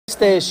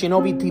Este es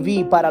Shinobi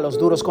TV para los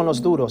duros con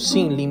los duros,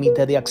 sin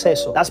límite de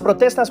acceso. Las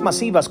protestas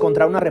masivas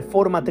contra una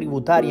reforma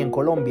tributaria en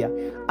Colombia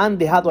han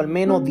dejado al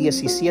menos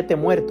 17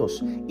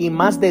 muertos y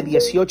más de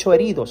 18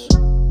 heridos,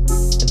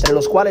 entre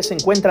los cuales se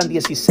encuentran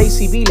 16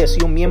 civiles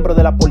y un miembro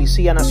de la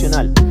Policía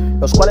Nacional,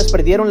 los cuales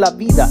perdieron la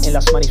vida en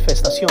las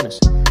manifestaciones.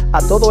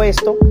 A todo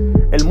esto,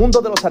 el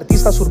mundo de los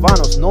artistas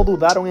urbanos no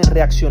dudaron en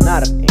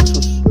reaccionar en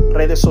sus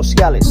redes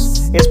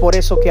sociales. Es por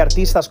eso que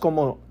artistas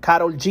como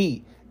Karol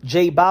G,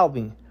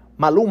 Balvin,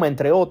 Maluma,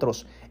 entre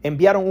otros,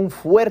 enviaron un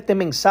fuerte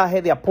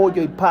mensaje de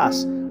apoyo y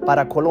paz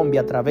para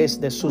Colombia a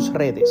través de sus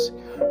redes.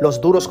 Los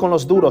duros con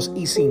los duros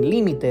y sin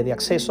límite de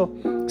acceso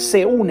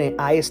se une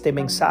a este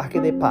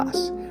mensaje de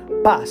paz.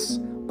 Paz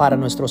para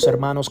nuestros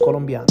hermanos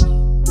colombianos.